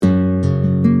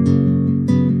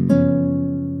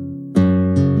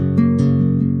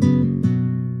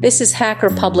This is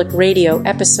Hacker Public Radio,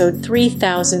 episode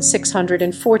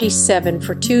 3647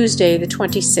 for Tuesday, the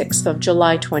 26th of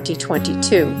July,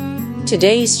 2022.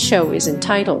 Today's show is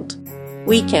entitled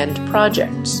Weekend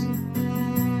Projects.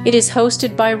 It is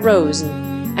hosted by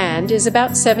Resin and is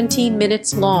about 17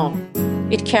 minutes long.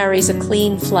 It carries a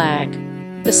clean flag.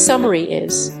 The summary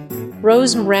is,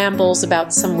 Resin rambles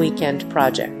about some weekend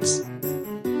projects.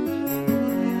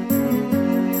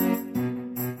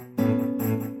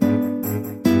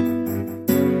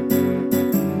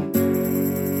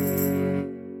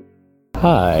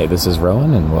 Hi, this is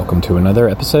Rowan, and welcome to another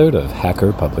episode of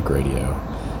Hacker Public Radio.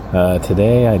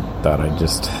 Today, I thought I'd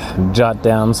just jot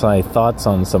down my thoughts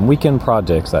on some weekend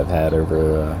projects I've had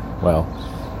over,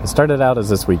 it started out as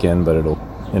this weekend, but it'll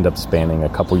end up spanning a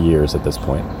couple years at this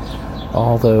point,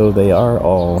 although they are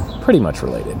all pretty much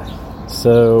related.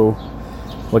 So,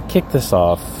 what kicked this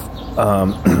off,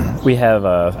 we have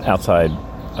outside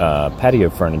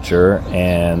patio furniture,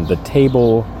 and the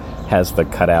table has the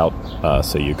cutout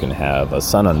so you can have a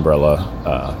sun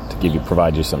umbrella to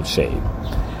provide you some shade.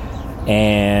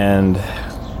 And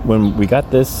when we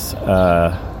got this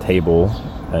table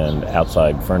and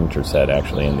outside furniture set,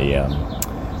 actually in the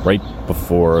right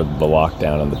before the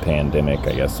lockdown of the pandemic,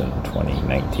 I guess in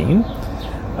 2019,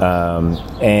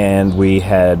 and we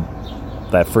had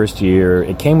that first year,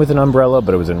 it came with an umbrella,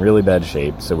 but it was in really bad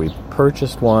shape, so we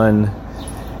purchased one,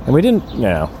 and we didn't,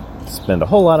 spend a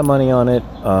whole lot of money on it.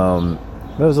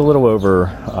 It was a little over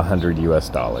 $100 US,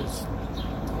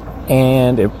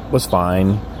 and it was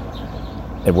fine.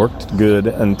 It worked good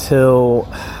until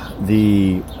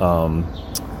the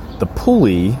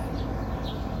pulley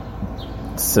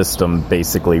system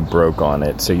basically broke on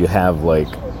it. So you have,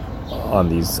 on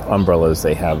these umbrellas,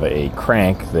 they have a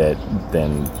crank that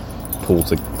then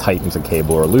tightens a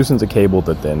cable or loosens a cable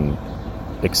that then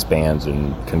expands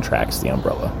and contracts the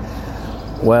umbrella.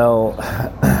 Well,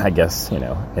 I guess,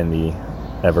 in the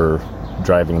ever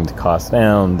driving the cost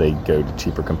down, they go to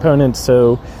cheaper components.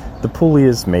 So the pulley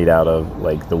is made out of,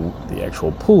 the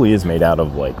actual pulley is made out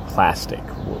of, plastic.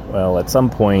 Well, at some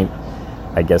point,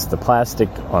 I guess the plastic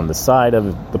on the side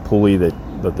of the pulley,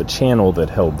 the channel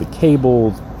that held the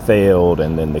cable failed,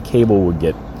 and then the cable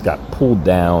got pulled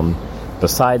down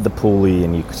beside the pulley,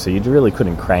 and so you really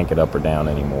couldn't crank it up or down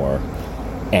anymore.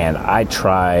 And I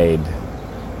tried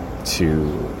to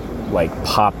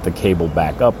pop the cable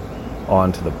back up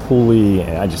onto the pulley,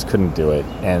 and I just couldn't do it.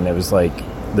 And it was I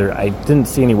didn't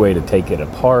see any way to take it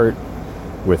apart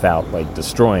without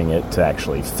destroying it to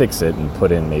actually fix it and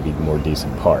put in maybe more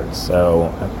decent parts.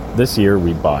 So this year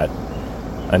we bought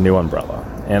a new umbrella,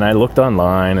 and I looked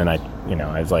online, and I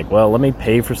was like, well, let me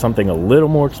pay for something a little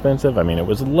more expensive. I mean, it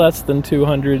was less than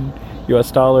 $200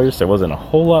 US, so it wasn't a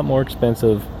whole lot more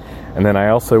expensive. And then I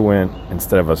also went,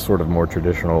 instead of a sort of more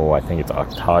traditional, I think it's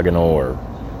octagonal or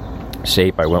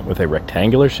shape, I went with a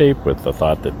rectangular shape with the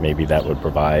thought that maybe that would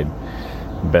provide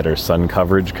better sun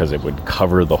coverage because it would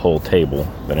cover the whole table.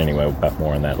 But anyway, we'll get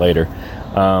more on that later.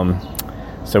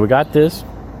 So we got this.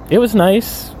 It was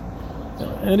nice.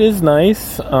 It is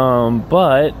nice.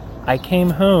 But I came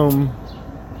home,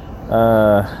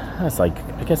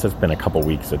 I guess it's been a couple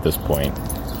weeks at this point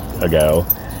ago.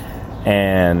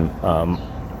 And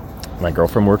my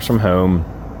girlfriend works from home,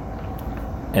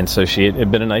 and so it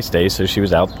had been a nice day, so she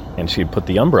was out, and she had put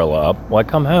the umbrella up. Well, I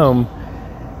come home,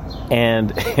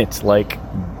 and it's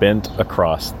bent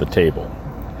across the table.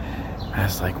 I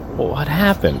was like, well, what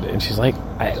happened? And she's like,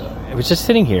 I was just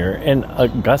sitting here, and a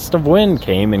gust of wind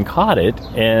came and caught it,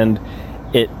 and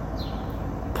it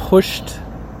pushed,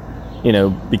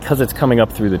 because it's coming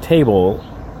up through the table,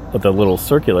 with the little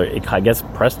circular, it, I guess,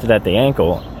 pressed it at the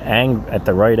at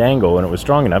the right angle, and it was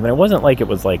strong enough. And it wasn't it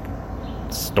was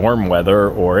storm weather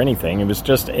or anything. It was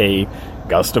just a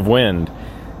gust of wind,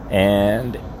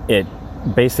 and it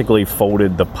basically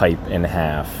folded the pipe in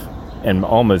half, and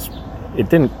it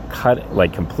didn't cut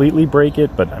completely break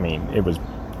it, but I mean, it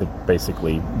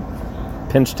basically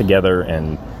pinched together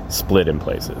and split in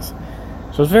places.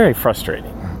 So it was very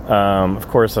frustrating. Of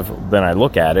course, then I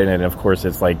look at it, and of course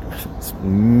it's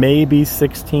maybe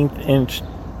 16th inch,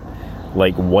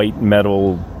 white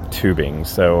metal tubing.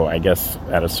 So I guess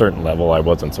at a certain level I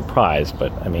wasn't surprised,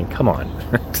 but I mean, come on.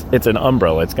 It's an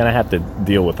umbrella. It's going to have to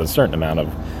deal with a certain amount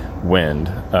of wind.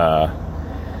 But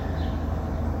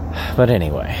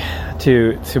anyway,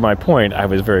 to my point, I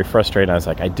was very frustrated. I was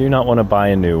like, I do not want to buy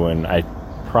a new one. I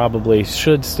probably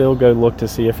should still go look to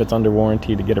see if it's under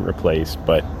warranty to get it replaced,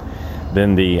 but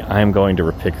then I'm going to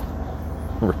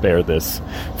repair this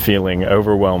feeling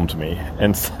overwhelmed me.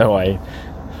 And so I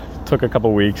took a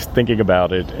couple weeks thinking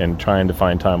about it and trying to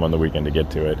find time on the weekend to get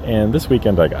to it. And this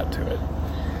weekend I got to it.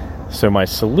 So my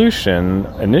solution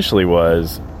initially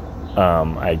was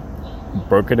I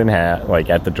broke it in half, like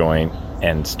at the joint,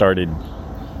 and started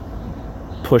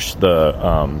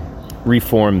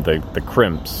reform the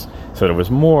crimps so that it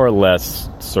was more or less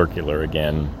circular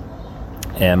again.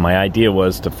 And my idea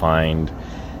was to find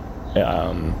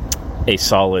a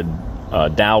solid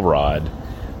dowel rod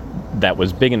that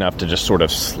was big enough to just sort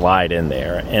of slide in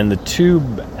there. And the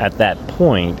tube at that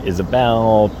point is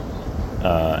about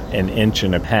an inch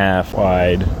and a half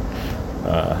wide.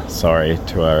 Sorry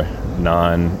to our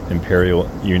non-imperial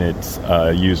units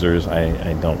users.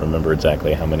 I don't remember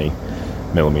exactly how many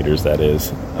millimeters that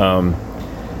is.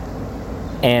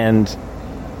 And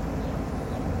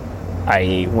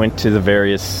I went to the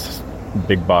various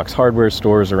big box hardware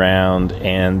stores around,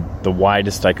 and the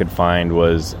widest I could find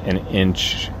was 1.25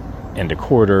 inches,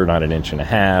 not 1.5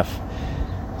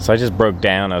 inches. So I just broke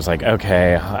down. I was like,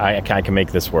 okay, I can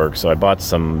make this work. So I bought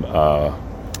some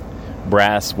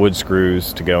brass wood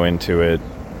screws to go into it,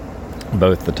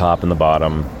 both the top and the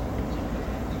bottom,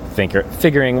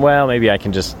 figuring, well, maybe I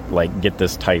can just like get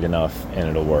this tight enough and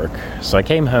it'll work. So I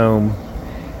came home,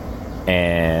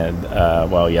 and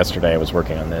yesterday I was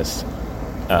working on this,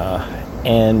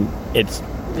 and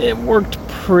it worked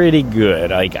pretty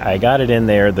good. I got it in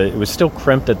there. It was still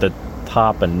crimped at the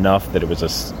top enough that it was a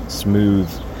smooth,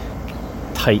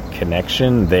 tight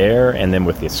connection there, and then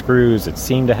with the screws it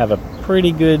seemed to have a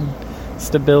pretty good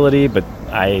stability. But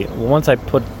once I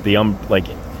put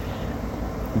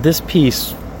this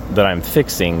piece that I'm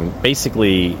fixing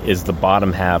basically is the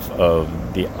bottom half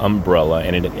of the umbrella,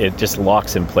 and it just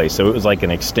locks in place. So it was like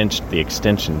the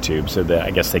extension tube, so that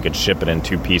I guess they could ship it in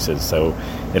two pieces, so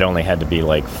it only had to be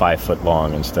like 5 foot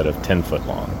long instead of 10 foot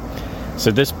long. So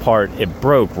this part, it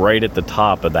broke right at the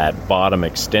top of that bottom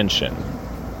extension,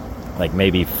 like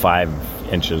maybe 5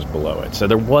 inches below it. So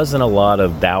there wasn't a lot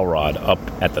of dowel rod up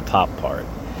at the top part.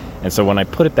 And so when I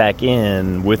put it back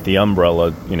in with the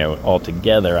umbrella, all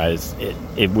together,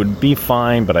 it would be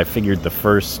fine, but I figured the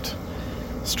first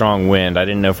strong wind, I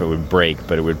didn't know if it would break,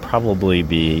 but it would probably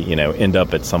be, end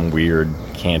up at some weird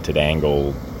canted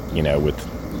angle,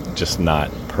 with just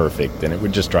not perfect, and it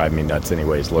would just drive me nuts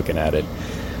anyways looking at it.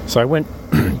 So I went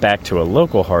back to a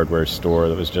local hardware store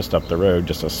that was just up the road,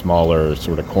 just a smaller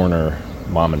sort of corner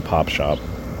mom and pop shop,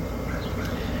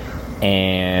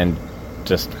 and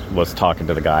just was talking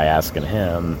to the guy, asking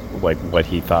him what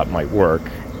he thought might work.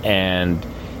 And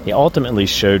he ultimately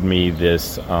showed me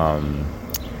this,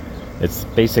 it's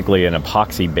basically an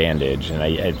epoxy bandage, and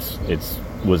it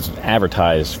was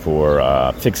advertised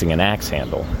for fixing an axe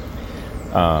handle.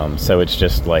 So it's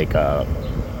just like a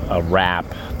wrap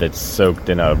that's soaked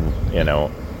in a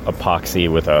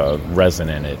epoxy with a resin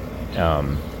in it.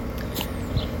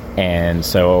 And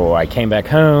so I came back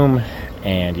home,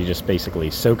 and you just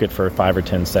basically soak it for 5 or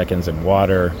 10 seconds in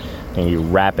water, and you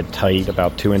wrap it tight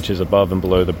about 2 inches above and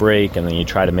below the break, and then you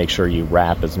try to make sure you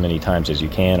wrap as many times as you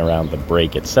can around the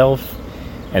break itself,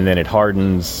 and then it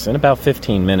hardens in about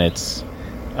 15 minutes,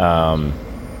 and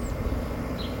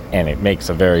it makes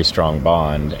a very strong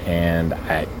bond, and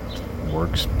it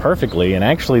works perfectly. And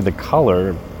actually the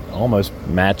color almost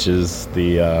matches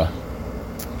the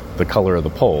color of the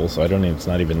pole, so it's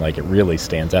not even like it really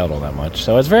stands out all that much.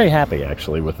 So I was very happy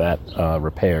actually with that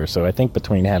repair. So I think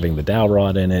between having the dowel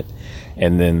rod in it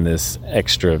and then this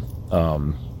extra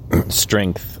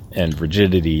strength and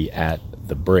rigidity at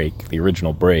the brake, the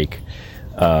original brake,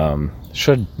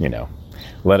 should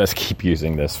let us keep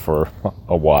using this for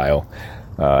a while,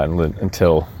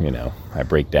 until I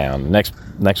break down. The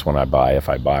next one I buy, if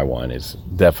I buy one, is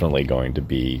definitely going to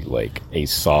be like a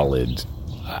solid.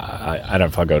 I don't know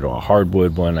if I'll go to a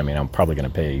hardwood one. I mean, I'm probably going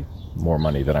to pay more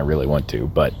money than I really want to,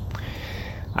 but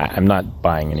I'm not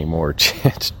buying any more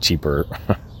cheaper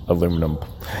aluminum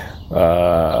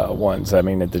ones. I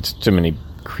mean, there's too many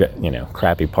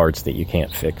crappy parts that you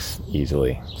can't fix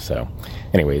easily. So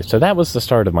anyway, so that was the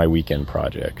start of my weekend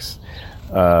projects.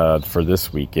 For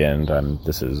this weekend,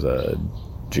 this is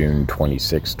June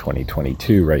 26,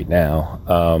 2022 right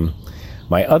now.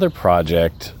 My other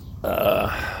project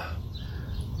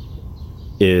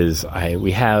is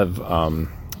we have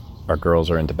our girls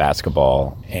are into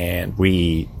basketball, and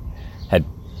we had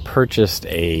purchased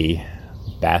a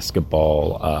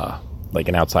basketball, like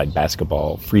an outside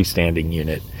basketball freestanding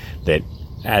unit that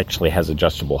actually has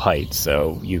adjustable height,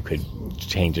 so you could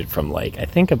change it from I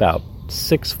think about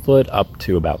 6 foot up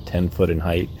to about 10 foot in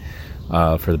height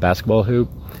for the basketball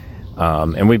hoop.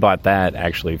 And we bought that,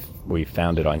 actually, we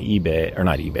found it on eBay, or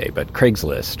not eBay, but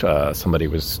Craigslist. Somebody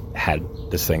had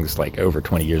this thing's over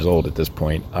 20 years old at this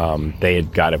point. They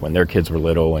had got it when their kids were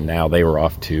little, and now they were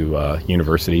off to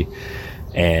university.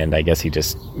 And I guess he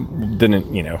just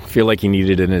didn't, feel like he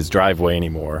needed it in his driveway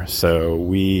anymore. So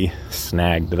we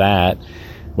snagged that,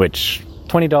 which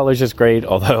 $20 is great.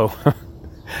 Although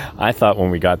I thought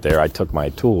when we got there, I took my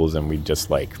tools and we just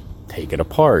take it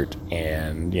apart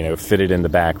and, fit it in the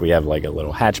back. We have a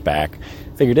little hatchback.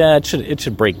 Figured, it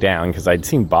should break down because I'd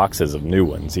seen boxes of new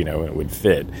ones, and it would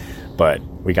fit. But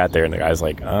we got there and the guy's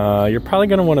like, you're probably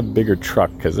going to want a bigger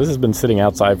truck because this has been sitting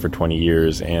outside for 20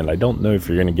 years and I don't know if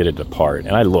you're going to get it apart.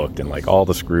 And I looked and all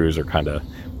the screws are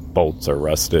bolts are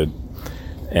rusted.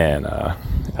 And I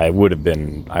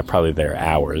probably there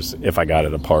hours if I got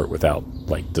it apart without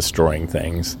destroying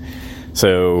things.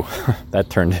 So that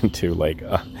turned into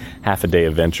a half a day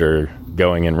adventure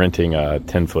going and renting a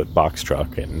 10-foot box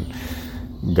truck and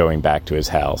going back to his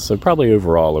house. So probably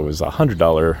overall it was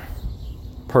 $100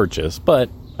 purchase, but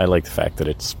I like the fact that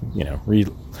it's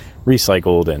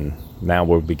recycled and now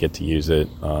we get to use it.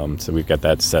 So we've got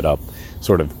that set up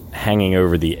sort of hanging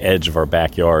over the edge of our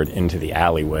backyard into the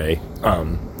alleyway,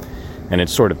 and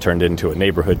it's sort of turned into a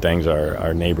neighborhood thing.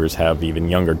 Our neighbors have even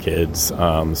younger kids,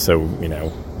 so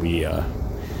we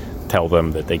tell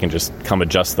them that they can just come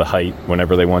adjust the height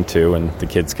whenever they want to and the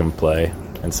kids can play.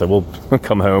 And so we'll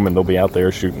come home and they'll be out there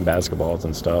shooting basketballs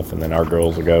and stuff, and then our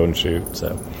girls will go and shoot.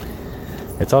 So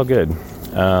it's all good.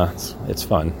 It's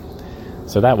fun.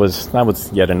 So that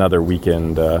was yet another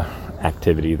weekend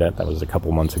activity that was a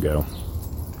couple months ago.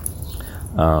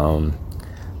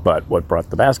 But what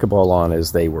brought the basketball on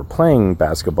is they were playing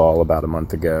basketball about a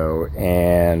month ago,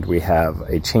 and we have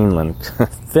a chain link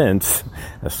fence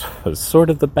as sort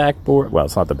of the backboard. Well,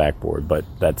 it's not the backboard, but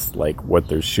that's what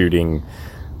they're shooting,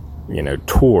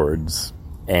 towards.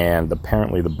 And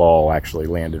apparently the ball actually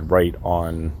landed right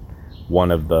on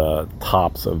one of the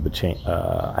tops of the chain.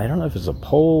 I don't know if it's a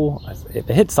pole. It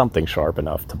hit something sharp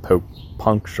enough to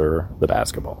puncture the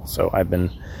basketball. So I've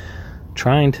been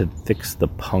trying to fix the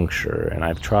puncture, and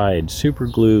I've tried super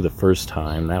glue the first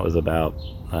time. That was about,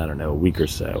 a week or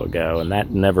so ago, and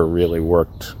that never really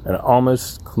worked. And it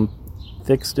almost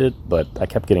fixed it, but I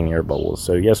kept getting air bubbles.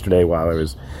 So yesterday while I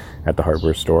was at the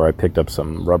hardware store, I picked up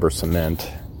some rubber cement.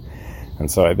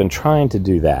 And so I've been trying to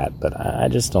do that, but I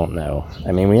just don't know.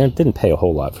 I mean, we didn't pay a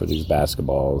whole lot for these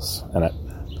basketballs, and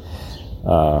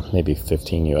maybe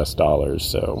 $15 US,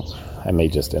 so I may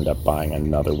just end up buying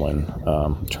another one.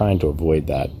 Trying to avoid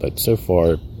that, but so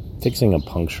far, fixing a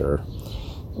puncture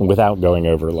without going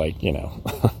over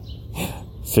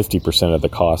 50% of the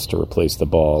cost to replace the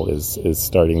ball is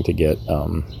starting to get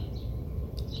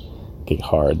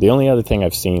hard. The only other thing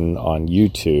I've seen on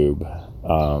YouTube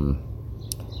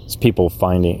is people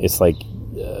finding it's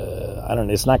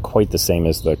it's not quite the same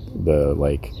as the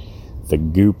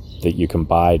goop that you can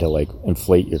buy to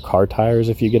inflate your car tires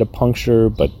if you get a puncture,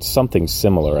 but something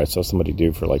similar I saw somebody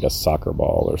do for a soccer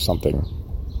ball or something,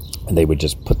 and they would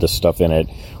just put the stuff in it,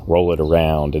 roll it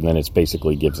around, and then it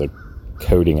basically gives a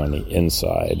coating on the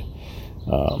inside.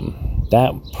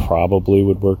 That probably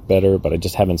would work better, but I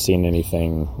just haven't seen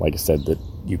anything, like I said, that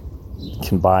you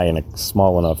can buy in a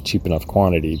small enough, cheap enough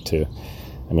quantity to,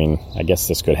 I guess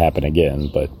this could happen again,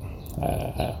 but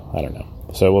I don't know.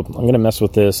 So I'm going to mess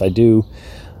with this.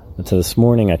 To this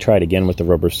morning, I tried again with the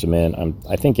rubber cement.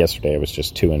 I think yesterday I was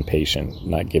just too impatient,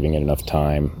 not giving it enough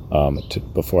time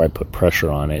before I put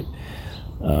pressure on it.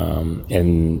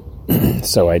 And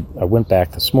so I went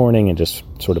back this morning and just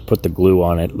sort of put the glue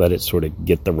on it, let it sort of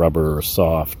get the rubber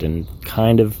soft, and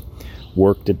kind of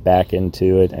worked it back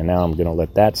into it. And now I'm going to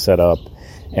let that set up.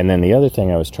 And then the other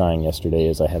thing I was trying yesterday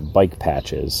is I have bike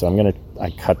patches. So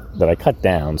I cut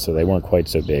down, so they weren't quite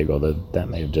so big, although that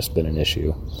may have just been an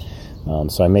issue.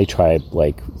 So I may try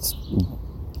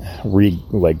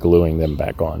gluing them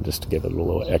back on just to give it a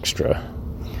little extra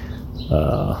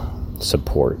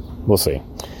support. We'll see.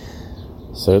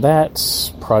 So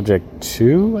that's project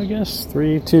 2, I guess.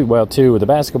 2. Well, 2 with the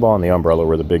basketball and the umbrella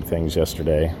were the big things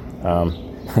yesterday.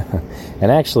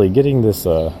 And actually getting this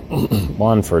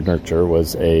lawn furniture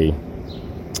was a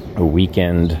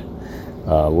weekend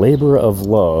labor of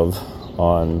love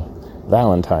on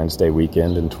Valentine's Day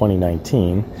weekend in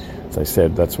 2019. As I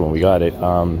said, that's when we got it.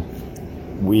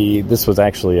 This was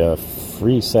actually a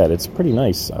free set. It's pretty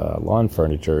nice lawn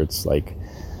furniture. It's a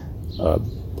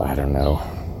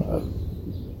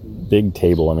big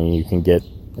table. You can get,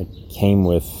 it came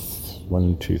with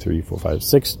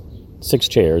 6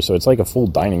 chairs, so it's like a full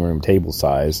dining room table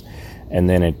size, and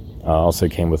then it also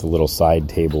came with a little side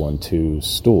table and 2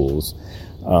 stools.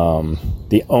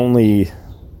 The only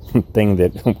thing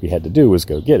that we had to do was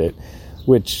go get it,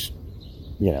 which,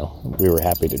 we were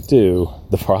happy to do.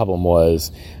 The problem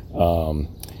was,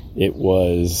 it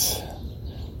was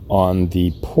on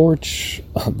the porch,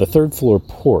 the third floor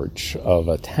porch of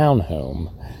a townhome.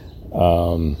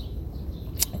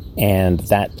 And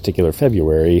that particular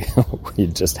February, we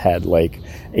just had like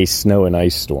a snow and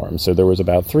ice storm. So there was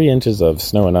about 3 inches of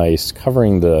snow and ice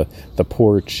covering the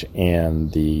porch and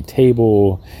the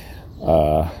table.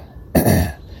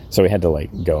 So we had to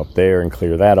like go up there and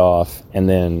clear that off. And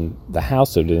then the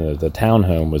house, the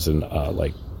townhome, was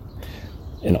like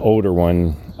an older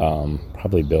one,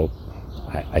 probably built,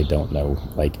 I don't know,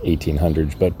 like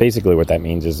 1800s. But basically what that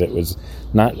means is it was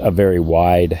not a very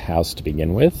wide house to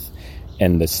begin with.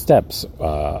 And the steps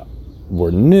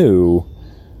were new,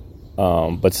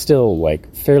 but still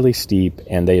like fairly steep.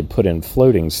 And they had put in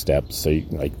floating steps, so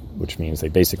which means they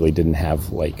basically didn't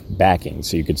have like backing,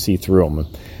 so you could see through them.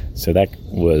 So that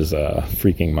was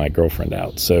freaking my girlfriend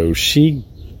out. So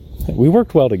we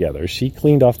worked well together. She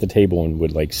cleaned off the table and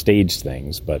would like stage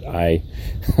things, but I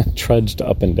trudged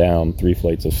up and down 3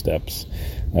 flights of steps,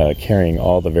 carrying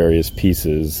all the various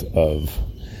pieces of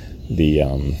the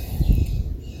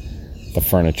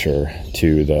furniture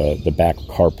to the back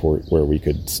carport where we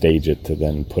could stage it to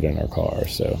then put in our car.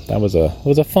 So that was a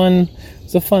fun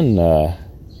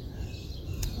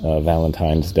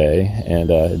Valentine's Day, and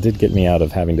it did get me out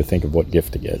of having to think of what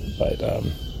gift to get, but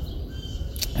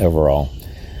overall.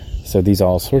 So these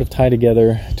all sort of tie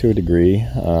together to a degree.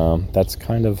 That's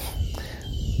kind of,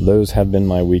 those have been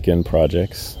my weekend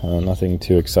projects. Nothing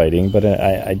too exciting, but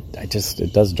I just,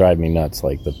 it does drive me nuts,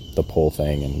 like the pole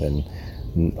thing, and then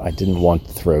I didn't want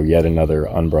to throw yet another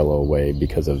umbrella away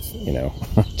because of,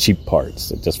 cheap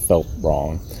parts. It just felt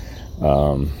wrong.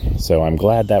 So I'm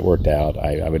glad that worked out.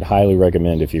 I would highly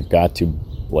recommend, if you've got to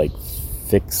like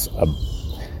fix a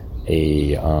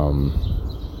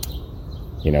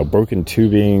broken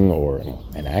tubing or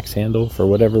an axe handle for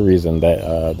whatever reason,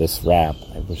 that this wrap,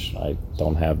 I wish I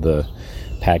don't have the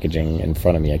packaging in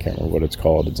front of me. I can't remember what it's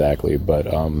called exactly,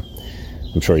 but I'm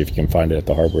sure if you can find it at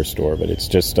the hardware store. But it's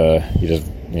just you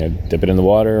just dip it in the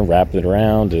water, wrap it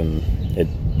around, and it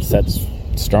sets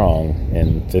strong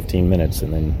in 15 minutes,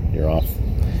 and then you're off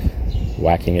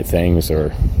whacking at things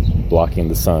or blocking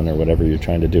the sun or whatever you're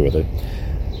trying to do with it.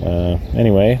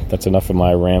 Anyway, that's enough of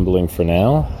my rambling for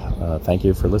now. Thank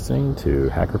you for listening to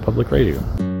Hacker Public Radio.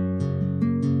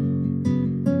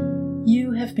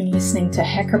 You have been listening to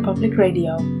Hacker Public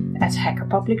Radio at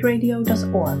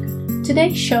hackerpublicradio.org.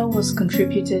 Today's show was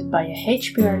contributed by a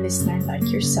HPR listener like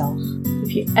yourself.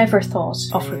 If you ever thought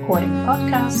of recording a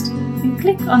podcast, then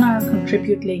click on our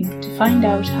contribute link to find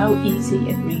out how easy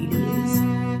it really is.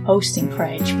 Hosting for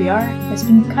HPR has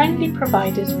been kindly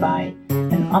provided by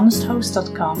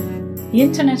anhonesthost.com, the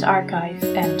Internet Archive,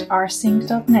 and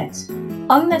rsync.net.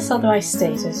 Unless otherwise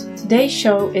stated, today's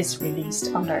show is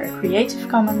released under a Creative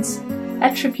Commons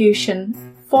Attribution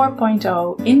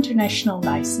 4.0 International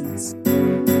License.